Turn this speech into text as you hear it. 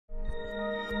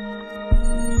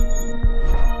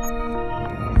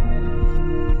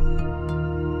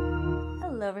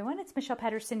Michelle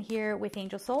Patterson here with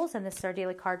Angel Souls, and this is our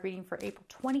daily card reading for April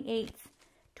 28th,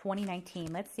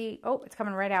 2019. Let's see. Oh, it's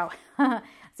coming right out.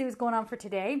 See what's going on for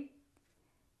today.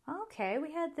 Okay,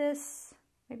 we had this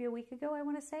maybe a week ago, I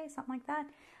want to say, something like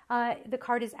that. The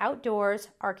card is Outdoors,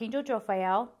 Archangel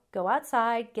Jophiel. Go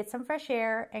outside, get some fresh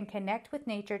air, and connect with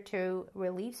nature to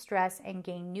relieve stress and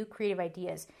gain new creative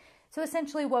ideas. So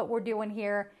essentially what we're doing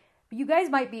here, you guys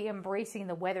might be embracing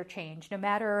the weather change, no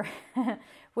matter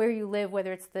where you live,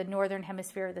 whether it's the northern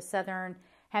hemisphere or the southern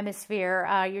hemisphere.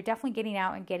 You're definitely getting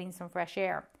out and getting some fresh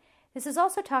air. This is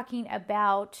also talking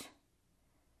about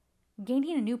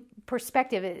gaining a new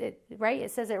perspective, right?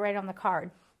 It says it right on the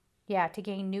card. Yeah, to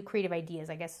gain new creative ideas,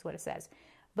 I guess is what it says.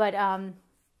 But by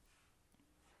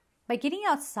getting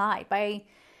outside, by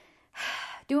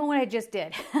doing what I just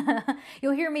did.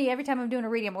 You'll hear me every time I'm doing a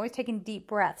reading, I'm always taking deep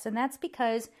breaths. And that's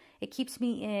because it keeps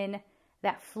me in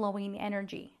that flowing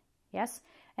energy. Yes?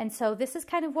 And so this is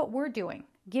kind of what we're doing.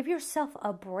 Give yourself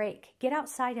a break. Get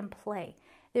outside and play.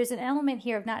 There's an element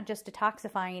here of not just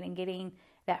detoxifying and getting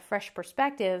that fresh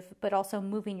perspective, but also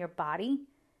moving your body,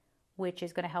 which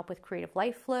is going to help with creative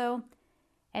life flow,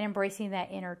 and embracing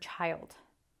that inner child.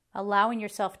 Allowing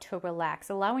yourself to relax,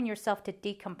 allowing yourself to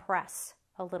decompress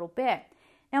a little bit.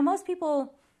 Now, most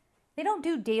people, they don't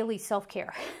do daily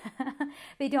self-care.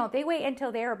 They don't. They wait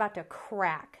until they're about to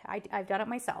crack. I've done it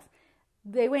myself.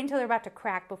 They wait until they're about to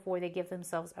crack before they give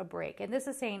themselves a break. And this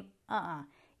is saying,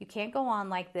 you can't go on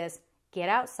like this. Get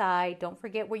outside. Don't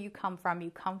forget where you come from.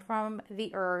 You come from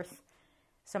the earth.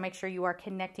 So make sure you are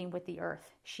connecting with the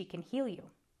earth. She can heal you.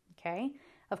 Okay?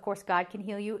 Of course, God can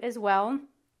heal you as well.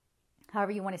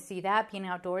 However you want to see that, being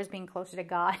outdoors, being closer to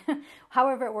God,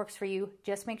 however it works for you,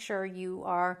 just make sure you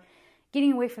are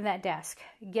getting away from that desk.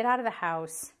 Get out of the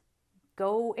house.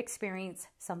 Go experience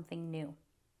something new.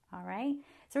 All right?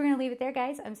 So we're going to leave it there,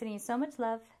 guys. I'm sending you so much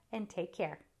love, and take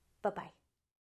care. Bye-bye.